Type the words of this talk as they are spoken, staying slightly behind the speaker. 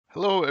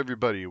Hello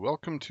everybody,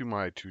 welcome to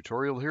my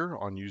tutorial here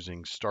on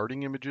using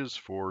starting images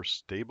for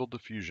Stable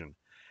Diffusion.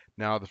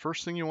 Now the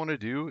first thing you want to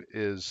do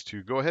is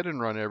to go ahead and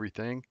run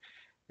everything,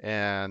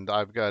 and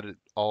I've got it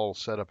all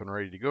set up and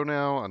ready to go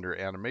now. Under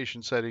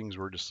animation settings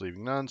we're just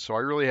leaving none, so I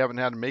really haven't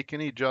had to make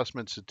any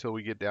adjustments until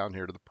we get down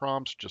here to the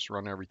prompts. Just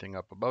run everything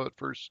up above it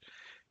first.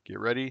 Get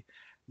ready.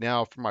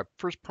 Now for my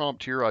first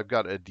prompt here, I've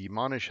got a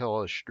Demonish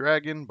Hellish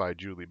Dragon by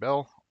Julie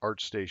Bell,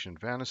 ArtStation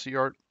Fantasy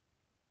Art.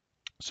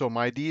 So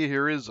my idea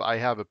here is I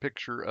have a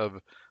picture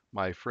of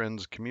my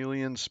friend's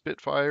chameleon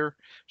Spitfire.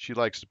 She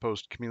likes to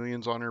post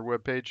chameleons on her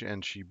webpage,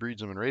 and she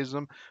breeds them and raises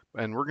them.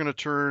 And we're going to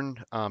turn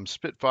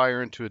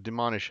Spitfire into a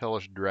demonish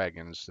hellish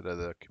dragon instead of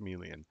the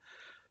chameleon.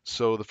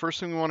 So the first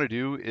thing we want to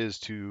do is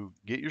to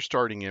get your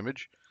starting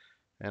image.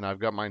 And I've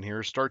got mine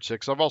here, start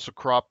 6. I've also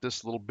cropped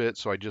this a little bit,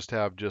 so I just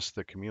have just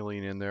the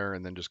chameleon in there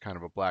and then just kind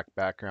of a black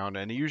background.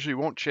 And it usually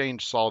won't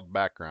change solid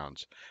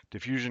backgrounds.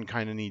 Diffusion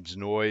kind of needs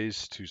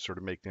noise to sort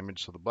of make the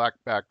image, so the black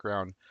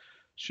background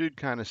should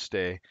kind of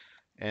stay.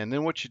 And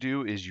then what you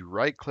do is you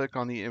right click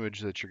on the image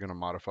that you're going to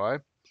modify.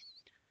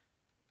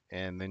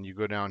 And then you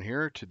go down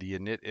here to the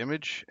init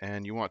image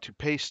and you want to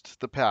paste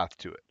the path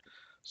to it.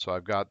 So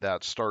I've got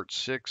that start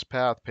 6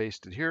 path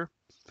pasted here.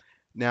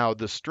 Now,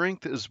 the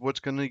strength is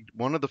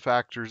one of the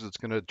factors that's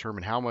going to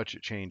determine how much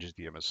it changes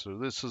the image. So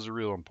this is a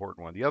real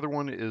important one. The other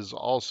one is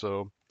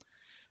also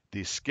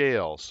the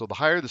scale. So the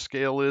higher the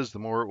scale is, the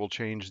more it will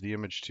change the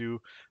image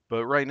too.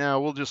 But right now,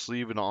 we'll just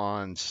leave it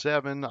on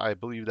 7. I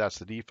believe that's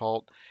the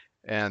default.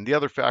 And the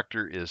other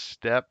factor is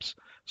steps.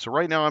 So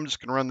right now, I'm just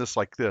going to run this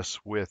like this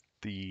with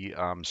the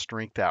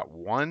strength at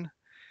 1.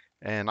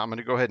 And I'm going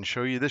to go ahead and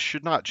show you. This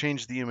should not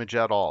change the image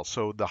at all.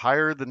 So the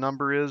higher the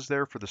number is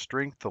there for the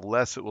strength, the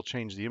less it will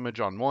change the image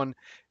on 1.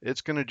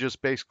 It's going to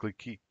just basically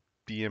keep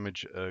the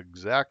image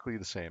exactly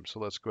the same. So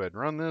let's go ahead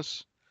and run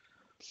this.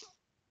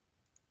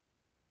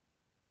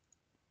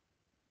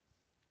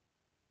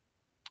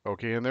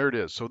 Okay, and there it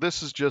is. So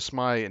this is just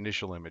my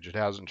initial image. It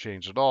hasn't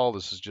changed at all.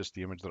 This is just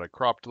the image that I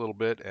cropped a little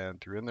bit and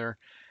threw in there.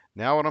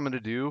 Now what I'm going to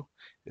do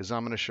is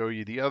I'm going to show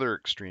you the other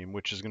extreme,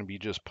 which is going to be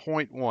just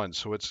 0.1.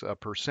 So it's a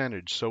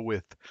percentage. So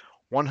with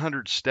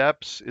 100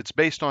 steps, it's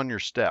based on your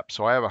steps.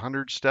 So I have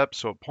 100 steps.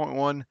 So at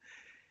 0.1,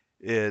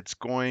 it's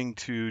going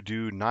to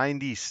do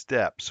 90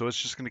 steps. So it's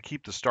just going to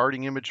keep the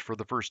starting image for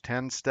the first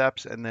 10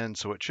 steps. And then,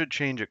 so it should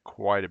change it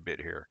quite a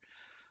bit here.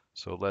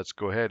 So let's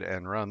go ahead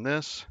and run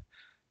this.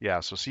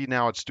 Yeah, so see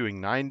now it's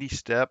doing 90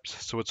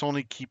 steps, so it's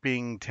only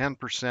keeping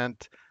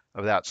 10%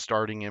 of that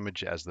starting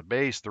image as the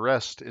base. The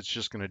rest, it's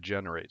just going to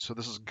generate. So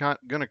this is going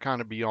to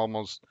kind of be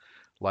almost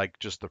like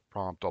just the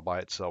prompt all by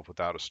itself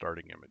without a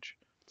starting image.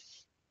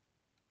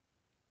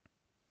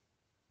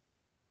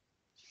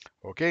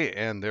 Okay,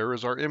 and there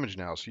is our image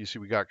now. So you see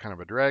we got kind of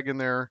a dragon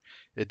there.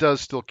 It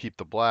does still keep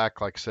the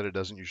black. Like I said, it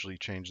doesn't usually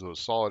change those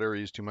solid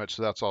areas too much,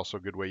 so that's also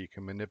a good way you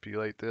can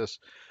manipulate this.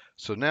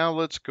 So now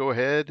let's go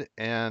ahead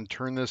and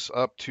turn this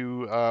up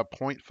to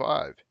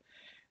 0.5.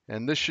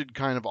 And this should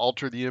kind of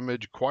alter the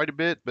image quite a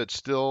bit, but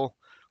still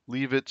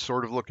leave it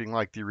sort of looking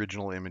like the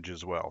original image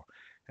as well.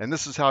 And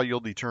this is how you'll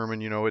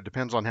determine, it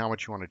depends on how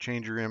much you want to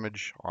change your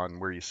image, on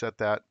where you set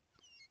that.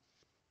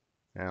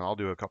 And I'll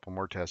do a couple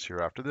more tests here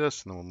after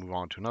this, and then we'll move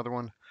on to another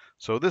one.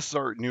 So this is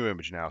our new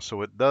image now.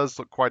 So it does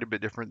look quite a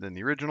bit different than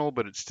the original,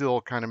 but it still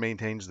kind of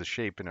maintains the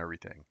shape and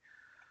everything.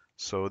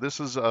 So this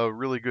is a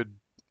really good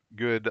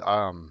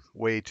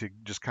way to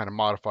just kind of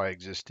modify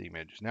existing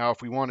images. Now,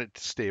 if we want it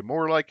to stay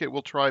more like it,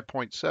 we'll try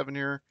 0.7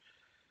 here.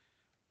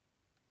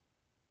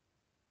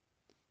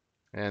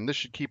 And this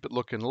should keep it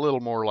looking a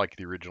little more like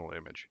the original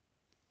image.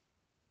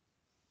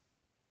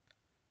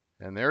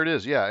 And there it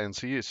is, yeah. And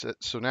see,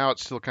 so now it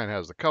still kind of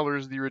has the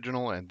colors of the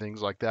original and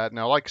things like that.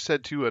 Now, like I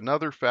said too,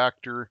 another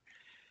factor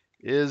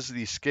is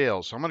the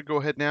scale. So I'm going to go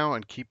ahead now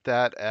and keep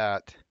that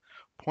at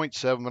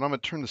 0.7, but I'm going to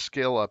turn the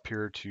scale up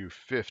here to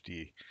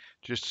 50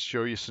 just to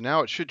show you. So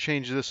now it should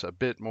change this a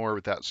bit more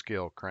with that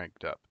scale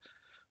cranked up.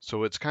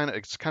 So it's kind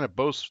of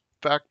both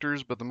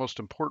factors, but the most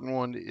important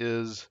one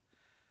is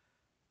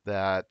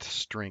that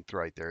strength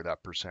right there,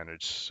 that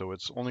percentage. So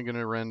it's only going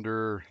to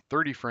render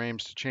 30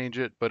 frames to change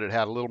it, but it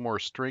had a little more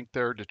strength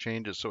there to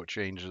change it, so it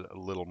changed it a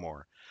little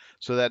more.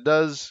 So that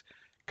does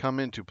come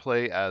into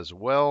play as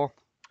well.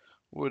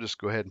 We'll just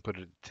go ahead and put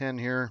it at 10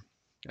 here.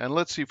 And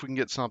let's see if we can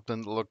get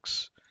something that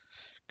looks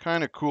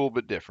kind of cool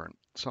but different.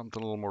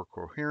 Something a little more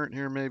coherent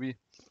here maybe.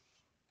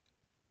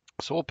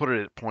 So we'll put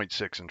it at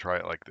 0.6 and try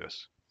it like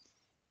this.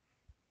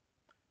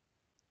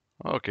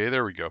 Okay,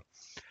 there we go.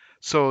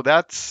 So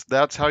that's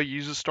how you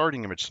use a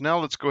starting image. So now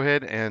let's go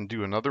ahead and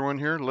do another one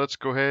here. Let's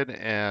go ahead,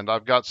 and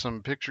I've got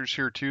some pictures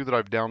here too that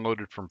I've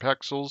downloaded from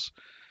Pexels.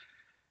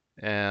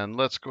 And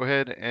let's go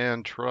ahead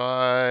and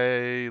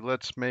try,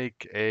 let's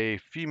make a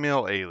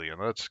female alien.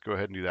 Let's go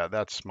ahead and do that.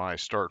 That's my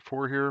start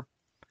 4 here.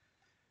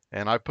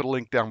 And I put a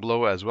link down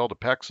below as well to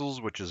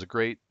Pexels, which is a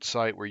great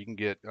site where you can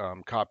get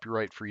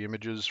copyright-free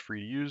images free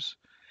to use.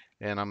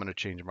 And I'm going to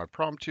change my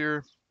prompt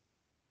here.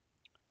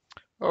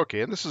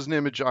 Okay, and this is an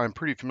image I'm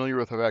pretty familiar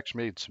with. I've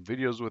actually made some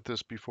videos with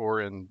this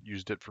before and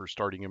used it for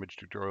starting image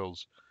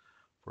tutorials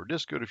for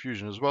Disco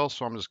Diffusion as well.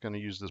 So I'm just going to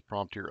use this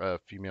prompt here,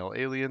 Female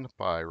Alien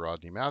by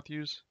Rodney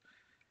Matthews.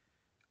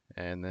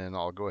 And then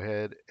I'll go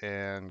ahead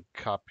and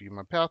copy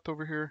my path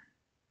over here.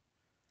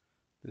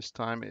 This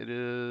time it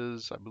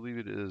is, I believe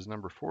it is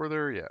number 4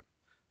 there. Yeah.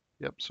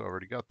 Yep. So I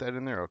already got that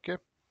in there. Okay.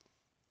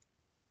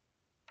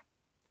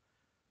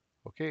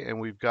 Okay. And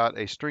we've got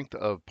a strength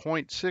of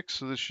 0.6.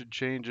 So this should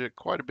change it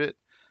quite a bit.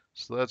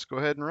 So let's go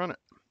ahead and run it.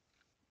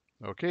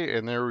 Okay.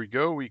 And there we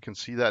go. We can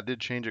see that did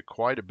change it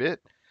quite a bit.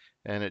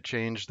 And it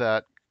changed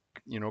that,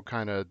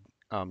 kind of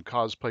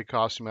cosplay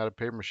costume out of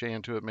paper mache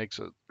into it. Makes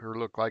her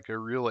look like a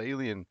real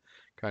alien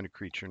kind of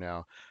creature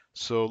now.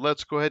 So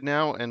let's go ahead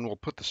now and we'll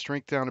put the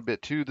strength down a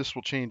bit too. This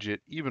will change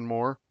it even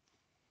more.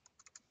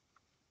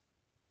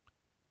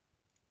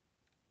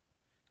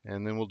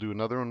 And then we'll do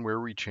another one where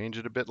we change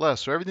it a bit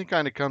less. So everything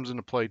kind of comes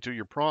into play too.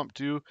 Your prompt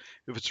too.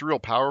 If it's a real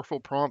powerful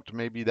prompt,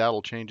 maybe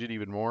that'll change it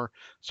even more.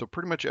 So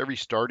pretty much every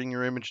starting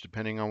your image,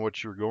 depending on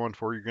what you're going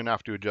for, you're going to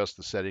have to adjust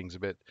the settings a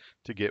bit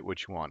to get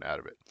what you want out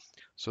of it.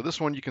 So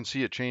this one, you can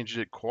see it changed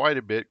it quite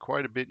a bit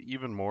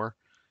even more.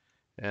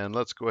 And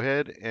let's go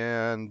ahead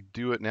and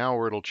do it now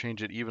where it'll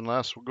change it even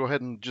less. We'll go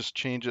ahead and just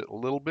change it a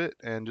little bit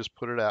and just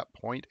put it at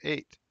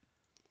 0.8.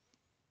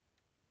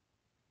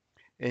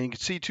 And you can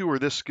see too where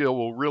this skill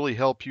will really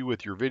help you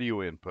with your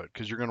video input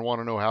because you're going to want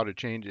to know how to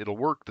change. It'll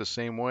work the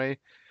same way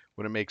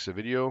when it makes a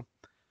video.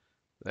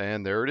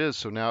 And there it is.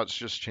 So now it's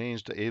just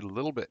changed a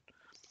little bit.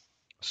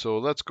 So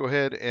let's go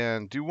ahead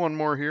and do one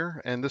more here.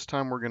 And this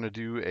time we're going to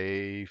do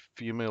a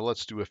female.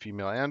 Let's do a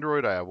female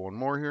android. I have one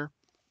more here.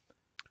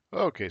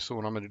 Okay, so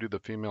what I'm going to do the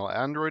female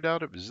android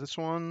out of is this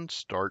one,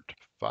 start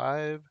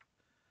 5.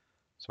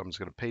 So I'm just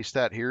going to paste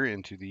that here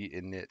into the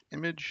init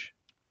image.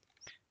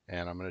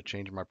 And I'm going to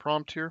change my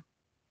prompt here.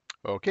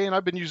 Okay, and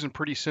I've been using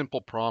pretty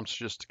simple prompts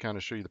just to kind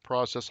of show you the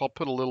process. I'll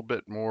put a little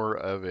bit more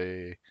of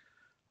a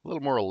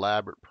little more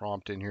elaborate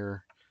prompt in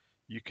here.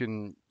 You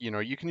can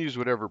use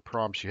whatever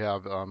prompts you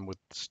have. With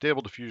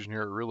Stable Diffusion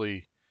here, it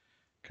really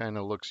kind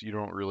of looks, you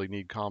don't really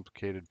need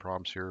complicated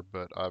prompts here,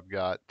 but I've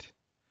got,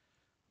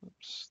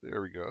 oops,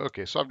 there we go.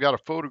 Okay, so I've got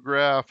a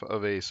photograph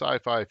of a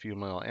sci-fi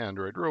female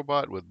android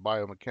robot with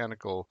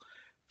biomechanical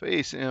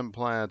face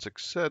implants,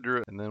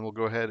 etc. And then we'll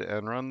go ahead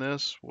and run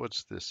this.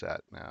 What's this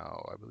at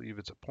now? I believe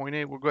it's at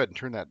 0.8. We'll go ahead and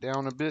turn that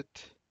down a bit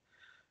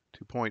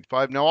to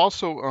 0.5. Now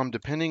also,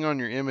 depending on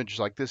your image,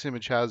 like this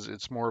image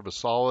it's more of a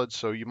solid,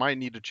 so you might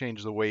need to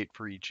change the weight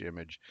for each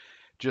image.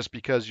 Just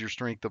because your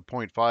strength of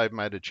 0.5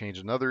 might have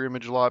changed another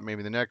image a lot,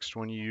 maybe the next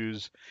one you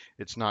use,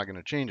 it's not going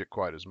to change it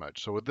quite as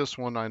much. So with this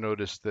one, I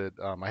noticed that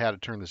I had to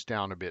turn this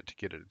down a bit to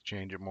get it to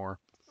change it more.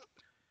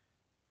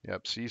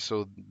 Yep, see,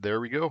 so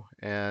there we go.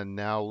 And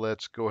now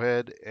let's go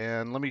ahead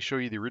and let me show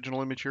you the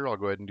original image here. I'll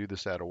go ahead and do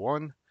this at a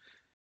 1.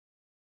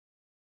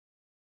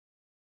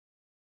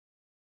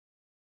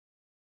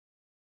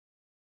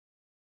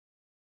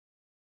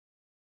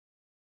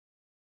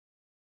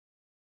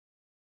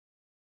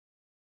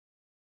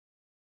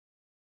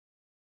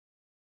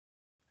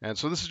 And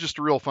so this is just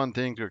a real fun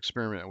thing to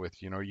experiment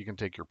with. You can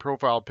take your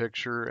profile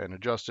picture and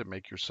adjust it,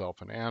 make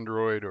yourself an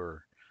android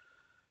or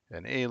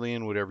an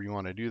alien, whatever you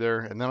want to do there.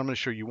 And then I'm going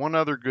to show you one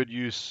other good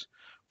use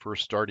for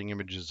starting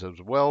images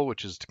as well,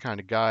 which is to kind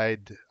of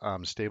guide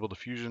Stable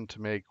Diffusion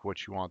to make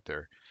what you want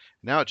there.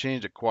 Now it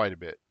changed it quite a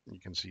bit. You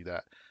can see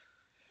that.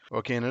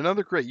 Okay, and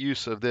another great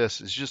use of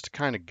this is just to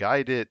kind of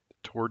guide it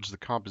towards the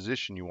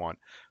composition you want.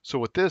 So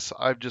with this,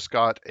 I've just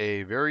got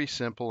a very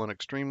simple and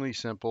extremely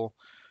simple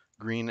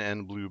green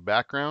and blue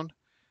background.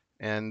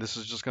 And this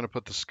is just going to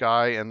put the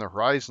sky and the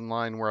horizon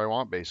line where I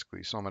want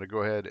basically. So I'm going to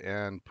go ahead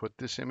and put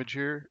this image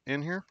here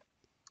in here.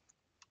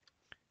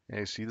 And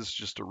you see this is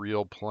just a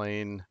real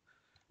plain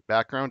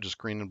background, just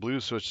green and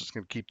blue. So it's just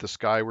going to keep the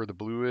sky where the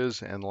blue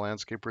is and the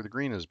landscape where the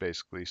green is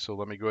basically. So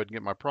let me go ahead and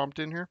get my prompt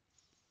in here.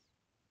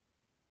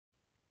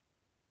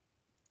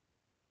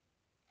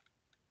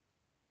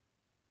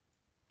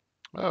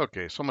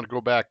 Okay, so I'm going to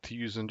go back to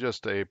using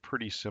just a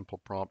pretty simple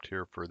prompt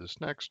here for this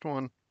next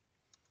one.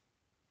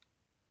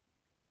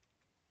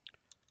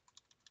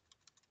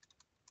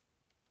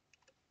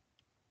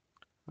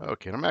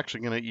 Okay, and I'm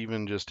actually going to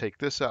even just take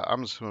this out.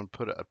 I'm just going to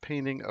put a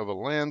painting of a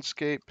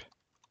landscape.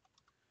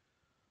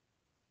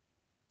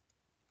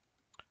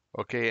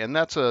 Okay, and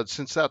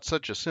since that's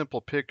such a simple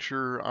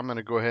picture, I'm going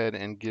to go ahead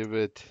and give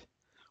it,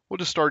 we'll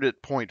just start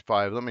at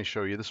 0.5. Let me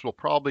show you. This will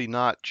probably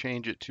not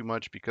change it too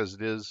much because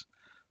it is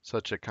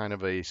such a kind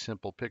of a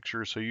simple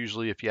picture. So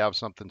usually if you have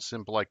something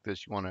simple like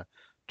this, you want to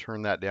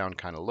turn that down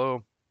kind of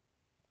low.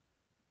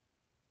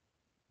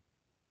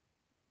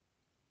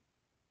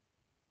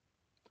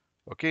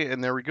 Okay,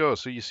 and there we go.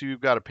 So you see we've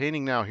got a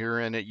painting now here,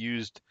 and it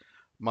used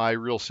my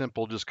real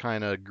simple, just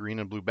kind of green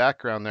and blue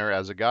background there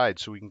as a guide.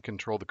 So we can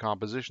control the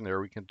composition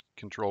there. We can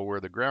control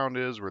where the ground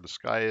is, where the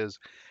sky is,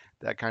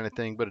 that kind of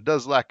thing. But it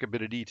does lack a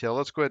bit of detail.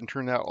 Let's go ahead and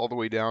turn that all the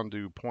way down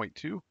to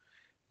 0.2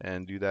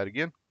 and do that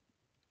again.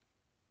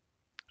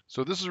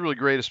 So this is really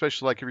great,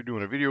 especially like if you're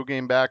doing a video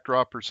game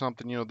backdrop or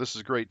something. This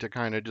is great to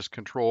kind of just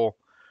control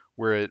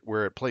where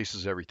it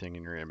places everything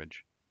in your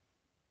image.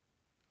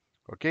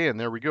 Okay, and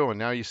there we go. And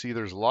now you see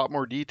there's a lot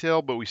more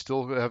detail, but we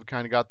still have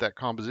kind of got that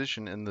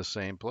composition in the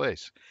same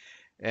place.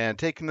 And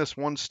taking this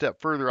one step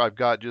further, I've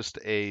got just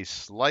a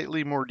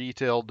slightly more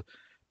detailed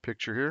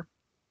picture here.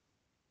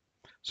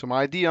 So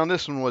my idea on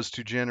this one was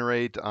to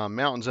generate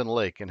mountains and a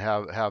lake and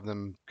have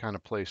them kind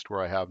of placed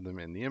where I have them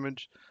in the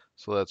image.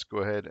 So let's go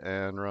ahead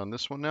and run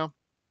this one now.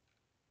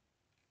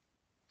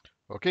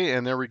 Okay,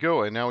 and there we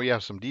go. And now we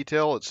have some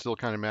detail. It still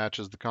kind of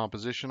matches the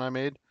composition I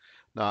made.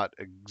 Not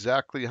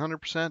exactly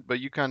 100%, but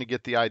you kind of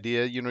get the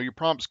idea. You know, your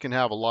prompts can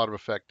have a lot of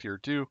effect here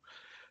too.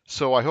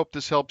 So I hope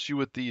this helps you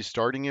with these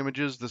starting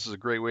images. This is a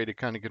great way to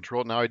kind of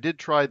control it. Now I did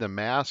try the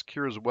mask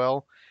here as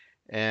well,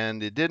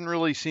 and it didn't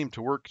really seem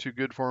to work too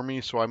good for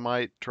me, so I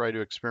might try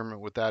to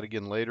experiment with that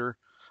again later.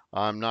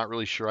 I'm not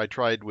really sure. I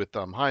tried with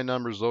high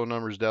numbers, low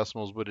numbers,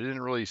 decimals, but it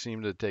didn't really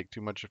seem to take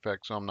too much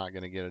effect, so I'm not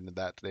going to get into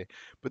that today.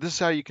 But this is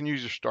how you can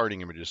use your starting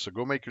images. So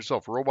go make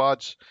yourself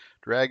robots,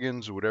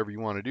 dragons, whatever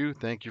you want to do.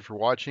 Thank you for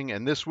watching,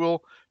 and this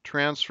will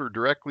transfer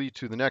directly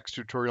to the next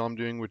tutorial I'm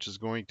doing, which is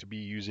going to be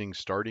using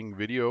starting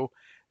video,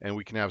 and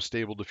we can have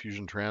Stable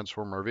Diffusion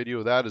transform our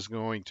video. That is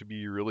going to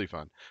be really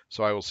fun.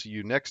 So I will see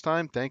you next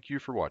time. Thank you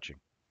for watching.